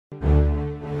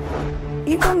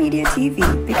Equal Media TV,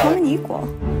 become an equal.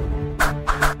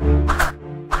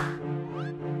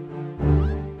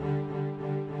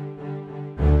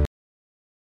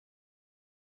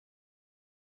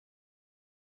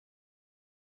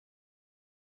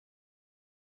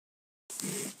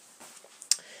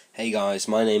 Hey guys,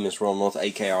 my name is Ronald,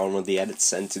 aka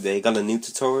RNLD, and today I got a new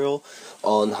tutorial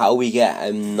on how we get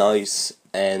a nice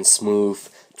and smooth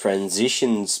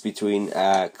transitions between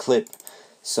a clip.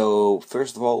 So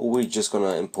first of all, we're just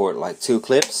gonna import like 2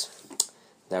 clips.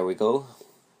 There we go.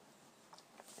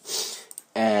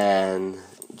 And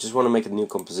just want to make a new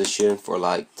composition for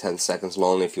like 10 seconds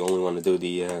long if you only want to do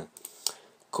the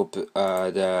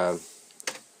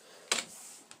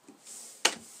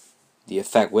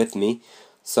effect with me.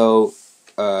 So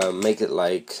make it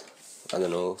like, I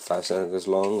don't know, 5 seconds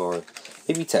long or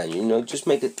maybe 10, you know, just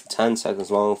make it 10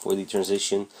 seconds long for the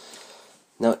transition.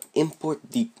 Now import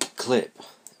the clip,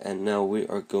 and now we're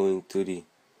going to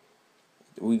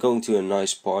a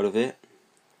nice part of it,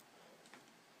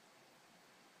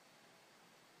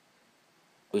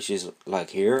 which is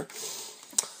like here.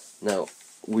 Now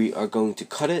we are going to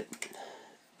cut it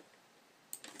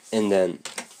and then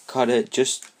cut it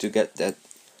just to get that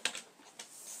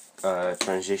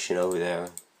transition over there.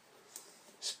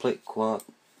 Split quad,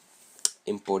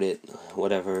 import it,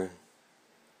 whatever.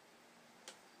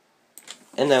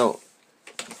 And now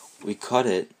we cut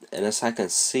it, and as I can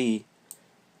see,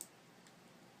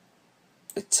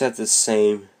 it's at the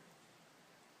same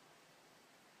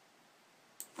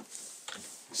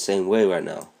way right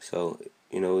now. So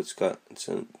you know,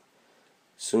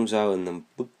 zooms out and then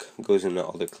book goes in the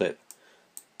other clip.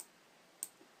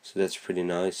 So that's pretty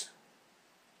nice.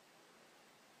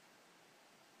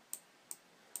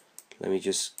 Let me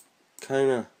just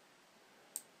kinda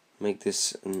make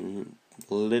this a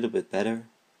little bit better.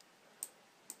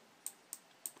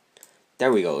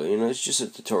 There we go. You know, it's just a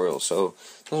tutorial, so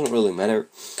it doesn't really matter.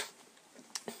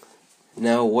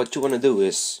 Now what you want to do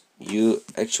is you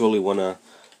actually want to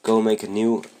go make a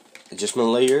new adjustment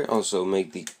layer. Also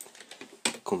make the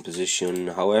composition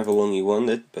however long you want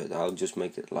it, but I'll just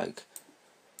make it like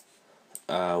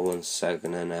 1.5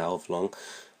 seconds long.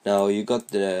 Now you got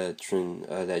the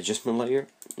adjustment layer.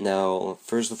 Now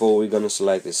first of all, we're gonna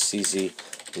select the CC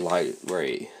Light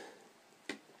Burst.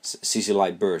 CC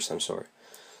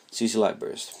Light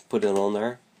Burst. Put it on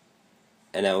there,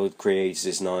 and now it creates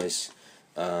this nice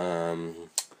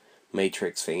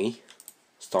matrix thingy,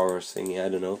 Star Wars thingy. I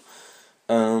don't know.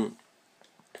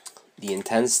 The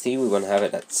intensity, we're gonna have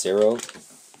it at 0,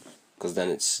 because then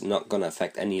it's not gonna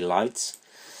affect any lights.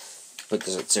 Put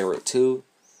this at 0 too.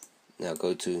 Now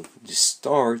go to the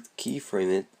start,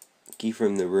 keyframe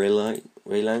the ray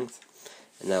length,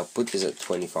 and now put this at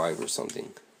 25 or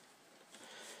something.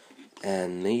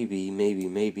 And maybe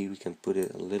we can put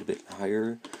it a little bit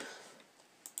higher.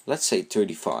 Let's say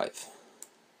 35.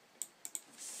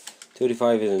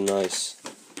 35 is a nice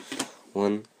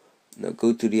one. Now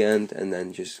go to the end and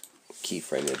then just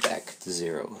keyframe it back to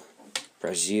 0.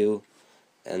 Press U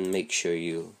and make sure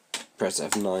you press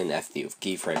F9 after you've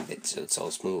keyframed it so it's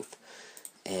all smooth.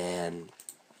 And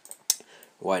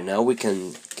right now we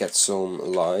can get some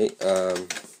light,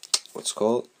 what's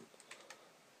called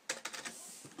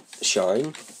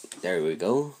shine. There we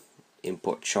go.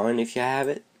 Import shine if you have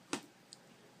it.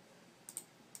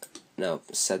 Now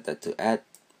set that to add.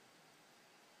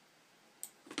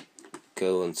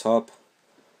 Go on top.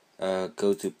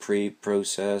 Go to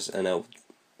pre-process, and I'll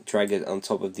drag it on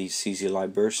top of the CC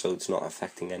Light Burst so it's not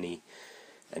affecting any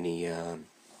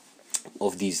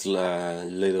of these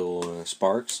little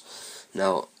sparks.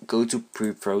 Now go to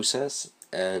pre-process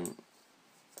and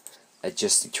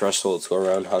adjust the threshold to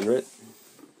around 100.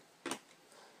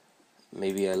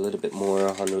 Maybe a little bit more,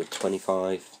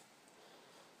 125,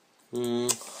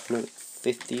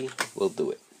 150 will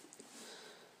do it.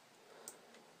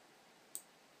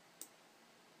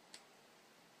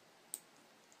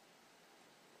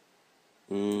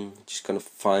 Just gonna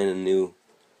find a new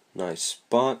nice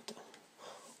spot,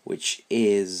 which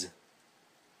is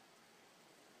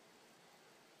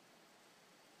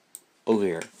over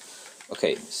here.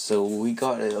 Okay, so we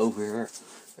got it over here,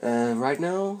 and right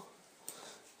now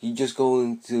you're just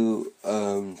going to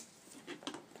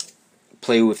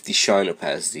play with the shine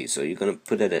opacity. So you're gonna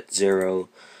put it at 0,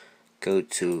 go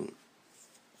to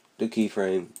the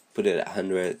keyframe, put it at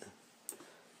 100,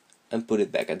 and put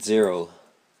it back at 0.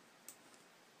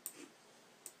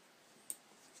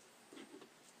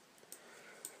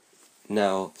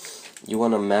 Now you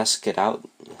want to mask it out.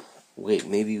 Wait,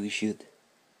 maybe we should.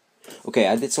 Okay,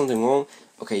 I did something wrong.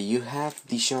 Okay, you have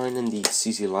the shine and the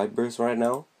CC Light Burst right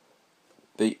now,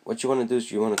 But what you want to do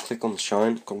is you want to click on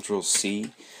shine, Control C.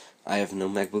 I have no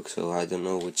MacBook, so I don't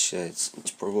know which. It's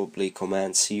probably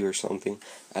Command C or something.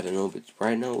 I don't know. But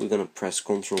right now we're gonna press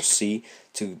Control C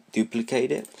to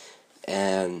duplicate it,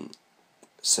 and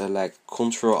select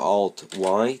Control Alt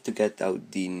Y to get out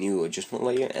the new adjustment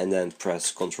layer, and then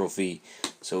press Control V,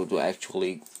 so it will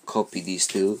actually copy these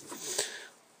two.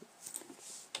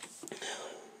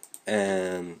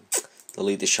 And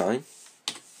delete the shine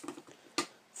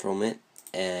from it.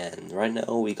 And right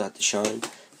now we got the shine,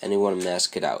 and you want to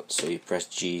mask it out. So you press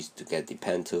G to get the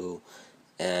pen tool,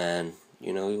 and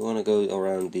you know, you want to go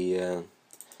around the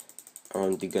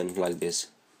gun like this.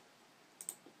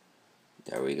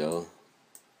 There we go.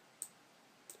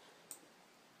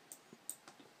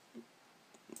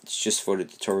 It's just for the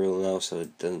tutorial now, so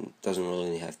it doesn't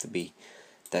really have to be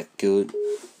that good.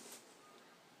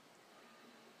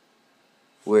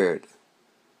 Weird.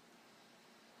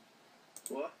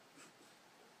 What?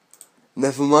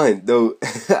 Never mind, though.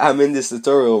 I'm in this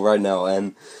tutorial right now,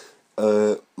 and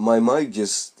my mic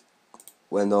just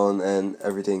went on and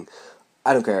everything.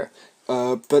 I don't care.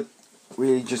 But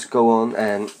we just go on,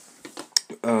 and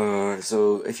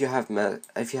so if you have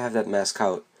that mask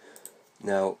out,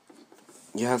 now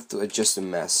you have to adjust the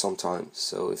mask sometimes.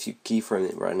 So if you keyframe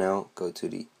it right now, go to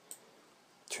the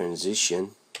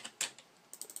transition.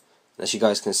 As you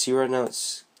guys can see right now,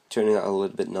 it's turning out a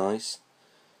little bit nice.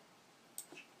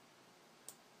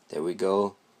 There we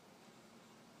go.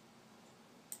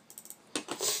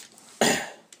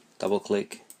 Double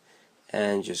click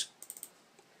and just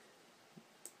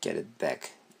get it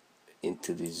back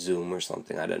into the zoom or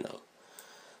something. I don't know.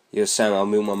 Yo, Sam, I'll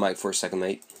mute my mic for a second,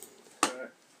 mate.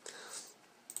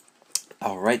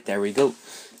 Alright, there we go.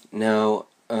 Now,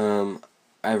 I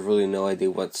have really no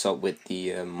idea what's up with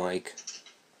the mic,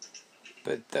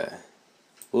 but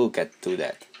we'll get to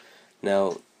that.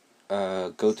 Now,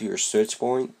 go to your search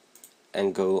point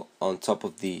and go on top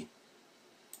of the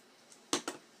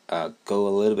go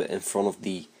a little bit in front of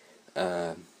the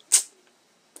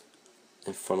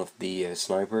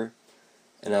sniper,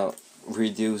 and now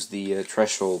reduce the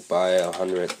threshold by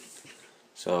 100,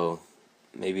 so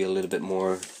maybe a little bit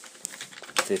more,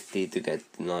 50, to get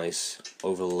nice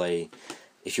overlay.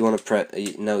 If you want to press,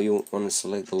 now you want to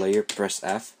select the layer, press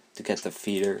F to get the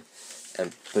feeder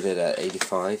and put it at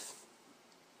 85.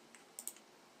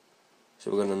 So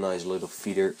we're got a nice little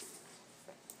feeder.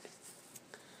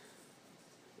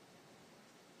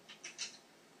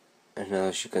 And now,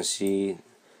 as you can see,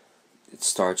 it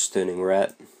starts turning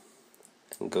red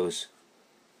and goes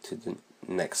to the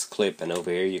next clip. And over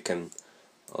here you can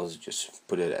also just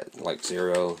put it at like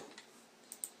 0.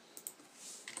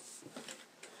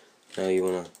 Now you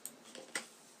wanna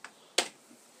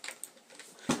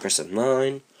press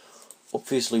F9.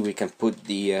 Obviously we can put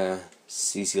the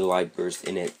CC light burst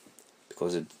in it,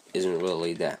 because it isn't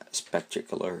really that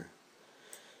spectacular.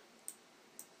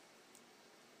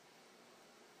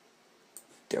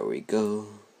 There we go.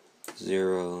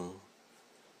 0.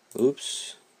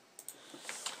 Oops.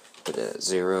 Put it at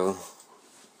 0.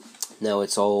 Now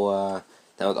it's all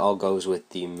now it all goes with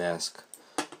the mask.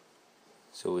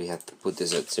 So we have to put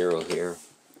this at 0 here.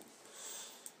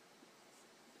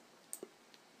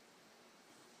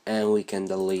 And we can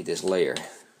delete this layer.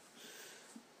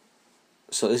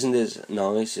 So isn't this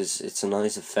nice? It's a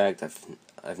nice effect.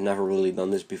 I've never really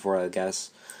done this before, I guess.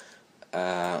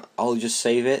 I'll just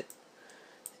save it,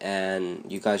 and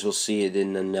you guys will see it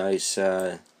in a nice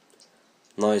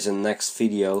next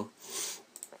video.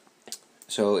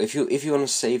 So if you want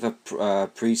to save a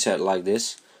preset like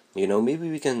this, you know, maybe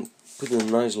we can put a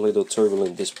nice little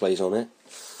turbulent displays on it,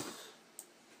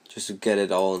 just to get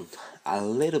it all a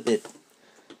little bit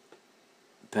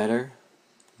better.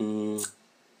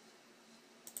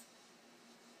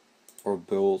 Or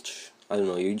bulge, I don't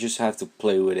know, you just have to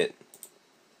play with it.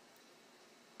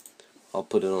 I'll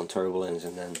put it on turbulence,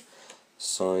 and then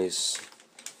size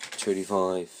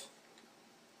 35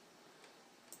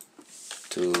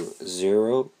 to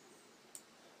 0.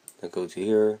 Then go to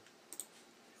here,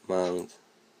 mount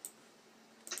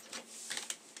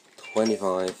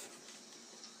 25,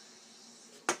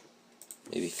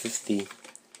 maybe 50.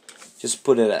 Just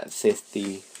put it at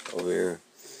 50 over here,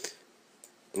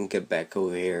 and get back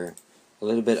over here a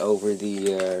little bit over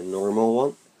the normal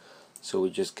one, so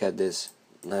we just get this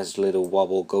nice little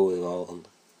wobble going on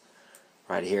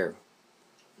right here.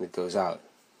 It goes out.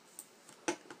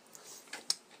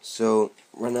 So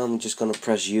right now I'm just gonna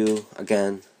press U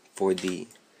again for the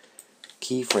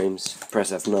keyframes,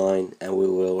 press F9, and we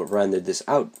will render this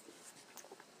out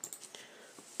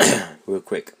real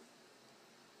quick.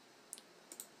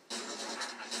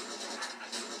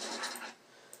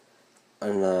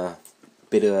 a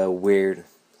bit of a weird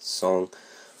song.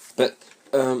 But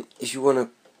if you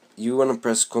wanna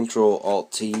press Control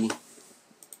Alt T.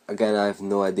 Again, I have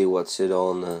no idea what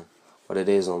it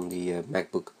is on the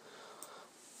MacBook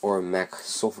or Mac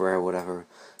software or whatever.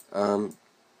 I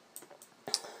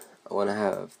wanna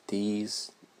have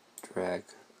these drag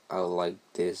out like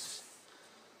this,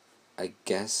 I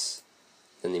guess,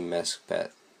 then the mask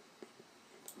pad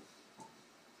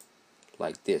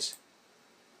like this.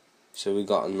 So we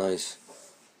got a nice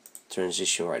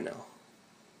transition right now.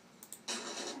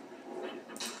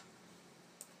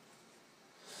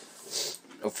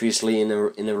 Obviously, in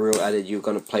a real edit, you're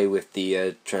gonna play with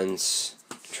the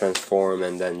transform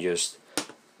and then just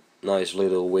nice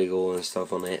little wiggle and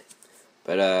stuff on it.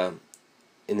 But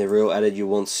in the real edit, you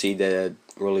won't see the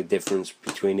really difference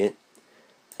between it.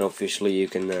 And obviously, you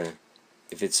can,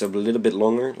 if it's a little bit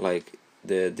longer, like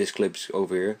this clip's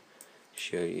over here,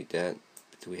 show you that.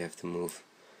 But we have to move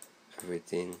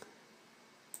everything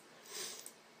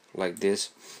like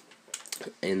this,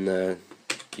 and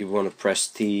you want to press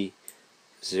T.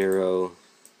 0,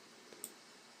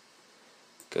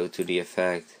 go to the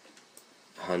effect,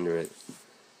 100,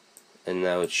 and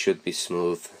now it should be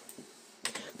smooth.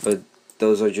 But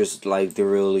those are just like the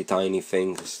really tiny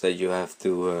things that you have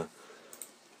to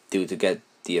do to get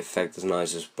the effect as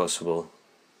nice as possible.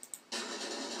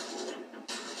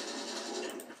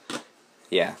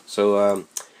 Yeah, so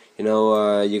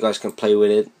you guys can play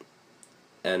with it,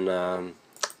 and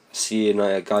see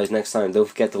you guys next time. Don't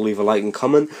forget to leave a like and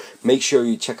comment. Make sure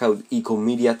you check out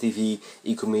EqualMedia TV,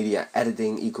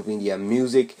 EqualMediaEditing, EqualMedia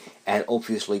Music, and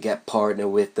obviously get partner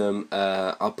with them.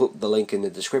 I'll put the link in the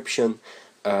description.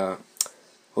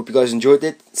 Hope you guys enjoyed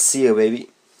it. See you, baby.